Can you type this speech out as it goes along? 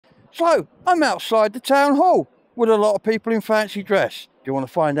So, I'm outside the town hall with a lot of people in fancy dress. Do you want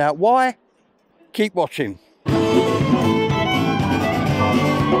to find out why? Keep watching.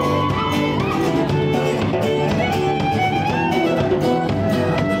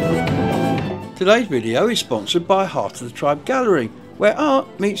 Today's video is sponsored by Heart of the Tribe Gallery, where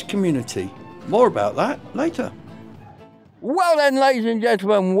art meets community. More about that later. Well then, ladies and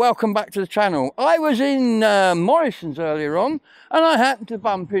gentlemen, welcome back to the channel. I was in Morrisons earlier on, and I happened to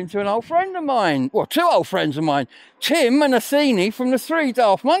bump into an old friend of mine, well, two old friends of mine, Tim and Athene from the Three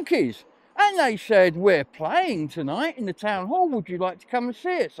Daft Monkeys. And they said, we're playing tonight in the town hall, would you like to come and see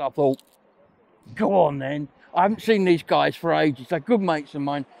it? So I thought, go on then. I haven't seen these guys for ages, they're good mates of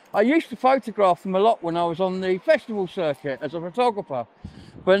mine. I used to photograph them a lot when I was on the festival circuit as a photographer.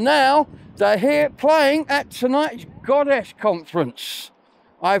 But now they're here playing at tonight's Goddess Conference.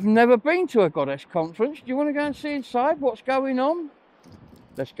 I've never been to a Goddess Conference. Do you want to go and see inside what's going on?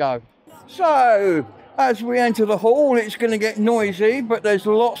 Let's go. So, as we enter the hall, it's going to get noisy, but there's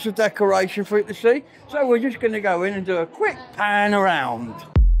lots of decoration for it to see. So we're just going to go in and do a quick pan around.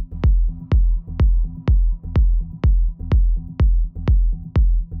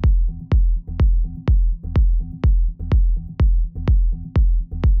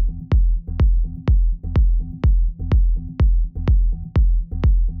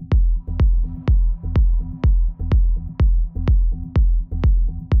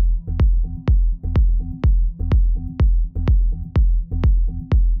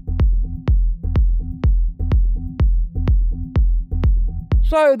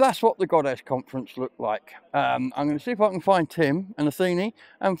 So that's what the Goddess Conference looked like. I'm going to see if I can find Tim and Athene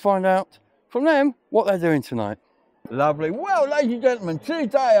and find out from them what they're doing tonight. Lovely. Well, ladies and gentlemen,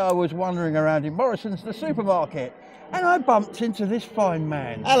 today I was wandering around in Morrisons, the supermarket, and I bumped into this fine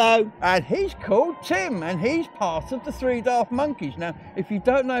man. Hello. And he's called Tim, and he's part of the Three Daft Monkeys. Now, if you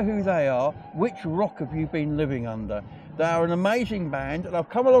don't know who they are, which rock have you been living under? They are an amazing band, and I've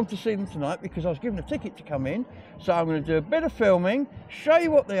come along to see them tonight because I was given a ticket to come in. So I'm going to do a bit of filming, show you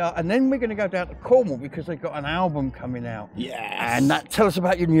what they are, and then we're going to go down to Cornwall because they've got an album coming out. Yes. And tell us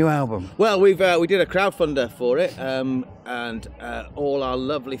about your new album. Well, we did a crowdfunder for it, and all our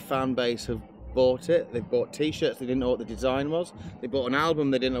lovely fan base have bought it. They've bought T-shirts. They didn't know what the design was. They bought an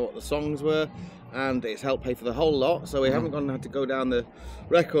album. They didn't know what the songs were. And it's helped pay for the whole lot, so we haven't had to go down the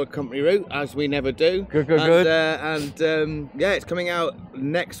record company route, as we never do. Good. Yeah, it's coming out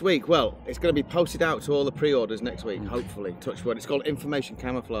next week. Well, it's going to be posted out to all the pre-orders next week, hopefully. Touch wood. It's called Information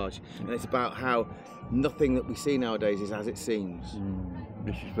Camouflage, and it's about how nothing that we see nowadays is as it seems.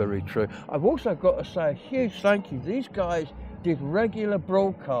 This is very true. I've also got to say a huge thank you. These guys did regular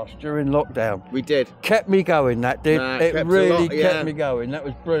broadcasts during lockdown. We did. Kept me going, that did. It really kept me yeah. going. That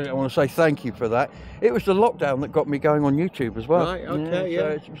was brilliant. I want to say thank you for that. It was the lockdown that got me going on YouTube as well. Right, okay,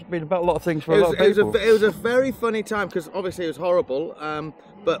 So it's been about a lot of things for a lot of people. It was a very funny time, because obviously it was horrible,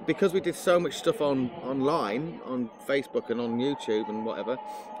 but because we did so much stuff online, on Facebook and on YouTube and whatever,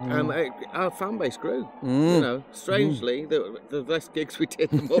 our fan base grew. You know, strangely, the less gigs we did,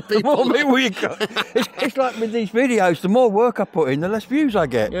 the more people. The more we got. It's like with these videos, the more work I put in, the less views I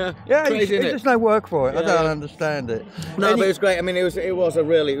get. Yeah, Crazy, there's no work for it. I don't understand it. No, but it was great. I mean, it was a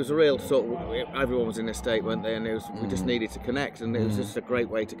real sort of, everyone was in a state, weren't they? And we just needed to connect, and it was just a great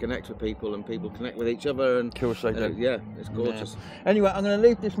way to connect with people, and people connect with each other. And of course they do. Yeah, it's gorgeous. Yeah. Anyway, I'm going to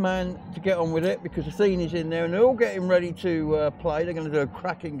leave this man to get on with it because Athene is in there, and they're all getting ready to play. They're going to do a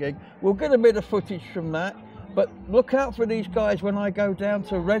cracking gig. We'll get a bit of footage from that. But look out for these guys when I go down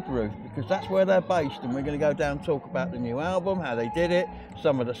to Red Roof, because that's where they're based, and we're going to go down and talk about the new album, how they did it,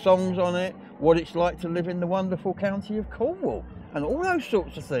 some of the songs on it, what it's like to live in the wonderful county of Cornwall, and all those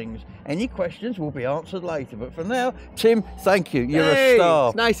sorts of things. Any questions will be answered later. But for now, Tim, thank you. You're a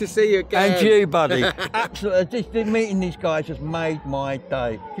star. It's nice to see you again. And you, buddy. Absolutely. Just meeting these guys has made my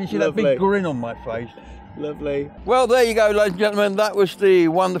day. Can you see that big grin on my face? Lovely. Well, there you go, ladies and gentlemen. That was the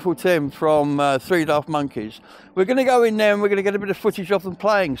wonderful Tim from Three Daft Monkeys. We're going to go in there and we're going to get a bit of footage of them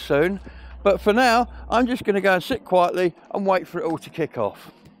playing soon. But for now, I'm just going to go and sit quietly and wait for it all to kick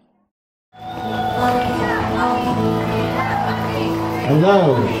off.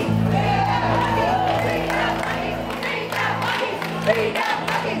 Hello.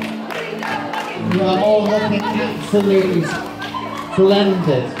 You are all looking absolutely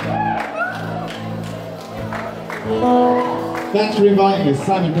splendid. Thanks for inviting us.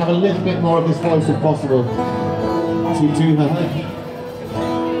 Simon, have a little bit more of this voice if possible. To do that.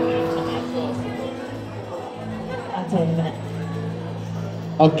 I'll tell you in a minute.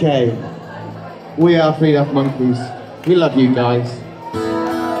 Okay. We are Three Daft Monkeys. We love you guys.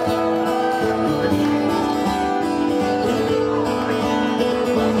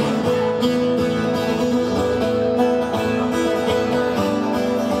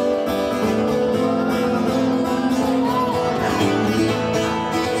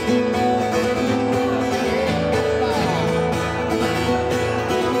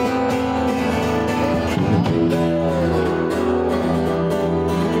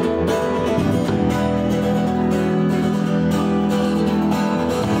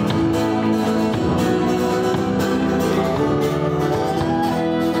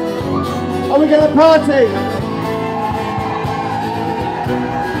 Are we gonna party?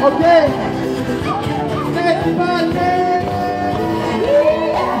 Okay. Let's party!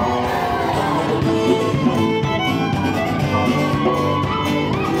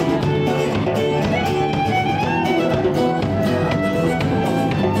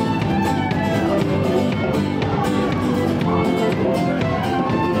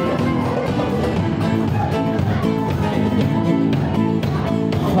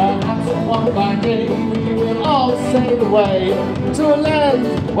 One by day, we will all sail away to a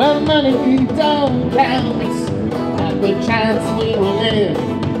land where money don't count, and the chance we will live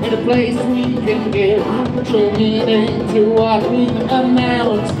in a place we can give true meaning to what we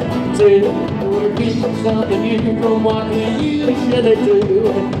amount to. We're getting something new from what we usually do.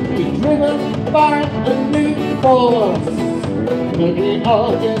 We're driven by a new force, but we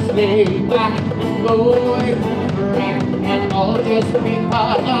all just lay back and go away. And all just be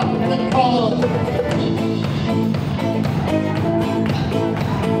part of the cause.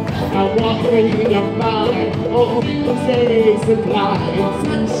 I want freedom by all music supplies,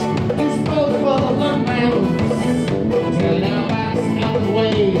 such disposable amounts. Turn our backs and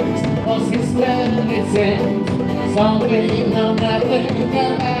waves, cause it's medicine, something no nothing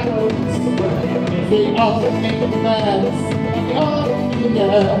about. We all make us, we all need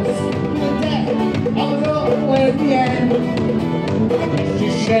us. I'll go with the end. Let's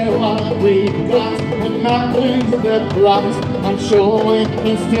just share what we've got and not lose the plot. I'm sure we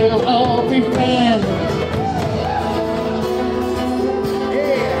can still all be friends.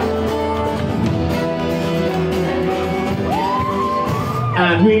 Yeah.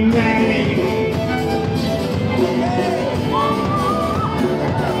 And we made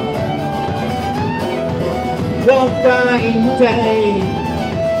one fine day.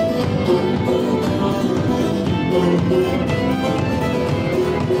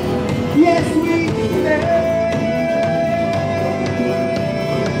 Yes, we can.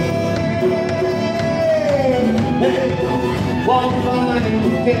 One fine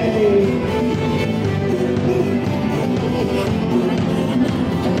day.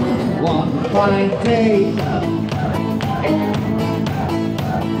 One fine day.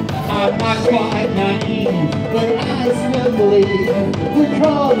 I'm not quite naive, but I still believe we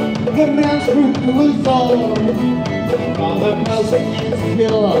call the mouse root was all. From the most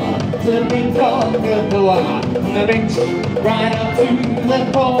insecure to be conquered, the rich right up to the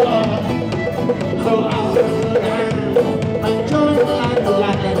poor. So I'll look around and join like a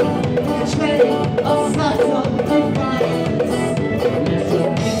lion, a train of subtle defiance.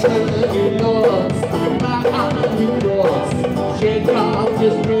 Listen, it's yours, my heart is yours. Shake off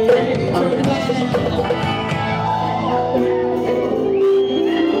just breathe.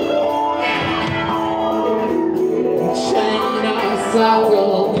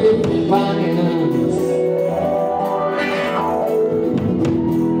 Sorrow with violence.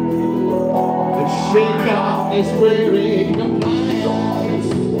 The shake off is wearing compliance.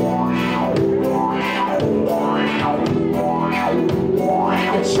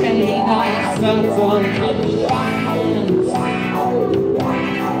 The chain ourselves on compliance.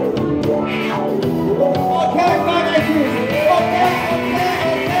 Okay,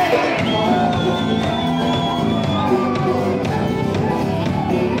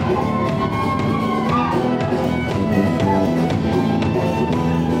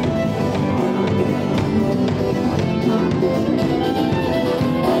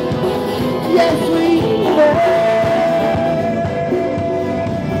 yes, we can.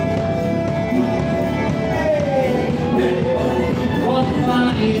 One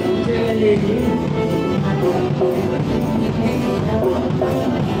fine day.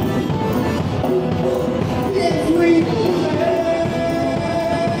 Yes, we can.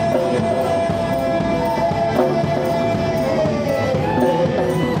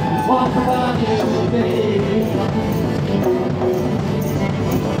 One fine day.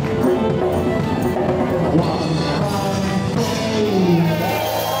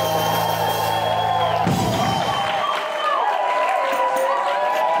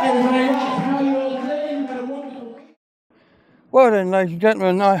 Well then, ladies and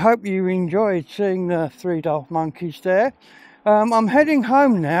gentlemen, I hope you enjoyed seeing the three Daft Monkeys there. I'm heading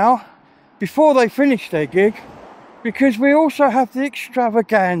home now, before they finish their gig, because we also have the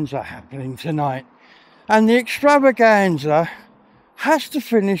Extravaganza happening tonight. And the Extravaganza has to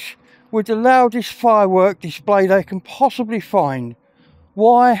finish with the loudest firework display they can possibly find.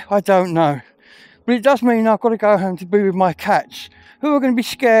 Why, I don't know. But it does mean I've got to go home to be with my cats, who are going to be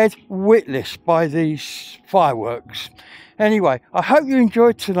scared witless by these fireworks. Anyway, I hope you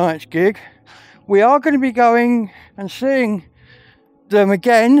enjoyed tonight's gig. We are going to be going and seeing them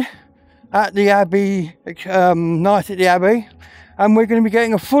again at the Abbey, night at the Abbey, and we're going to be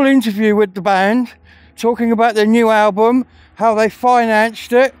getting a full interview with the band, talking about their new album, how they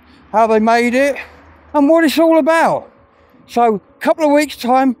financed it, how they made it, and what it's all about. So, a couple of weeks'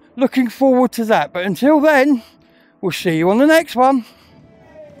 time, looking forward to that. But until then, we'll see you on the next one.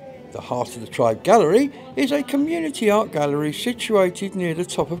 The Heart of the Tribe Gallery is a community art gallery situated near the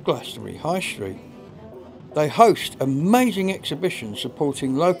top of Glastonbury High Street. They host amazing exhibitions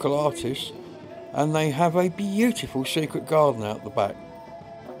supporting local artists, and they have a beautiful secret garden out the back.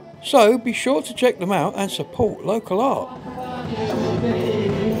 So be sure to check them out and support local art.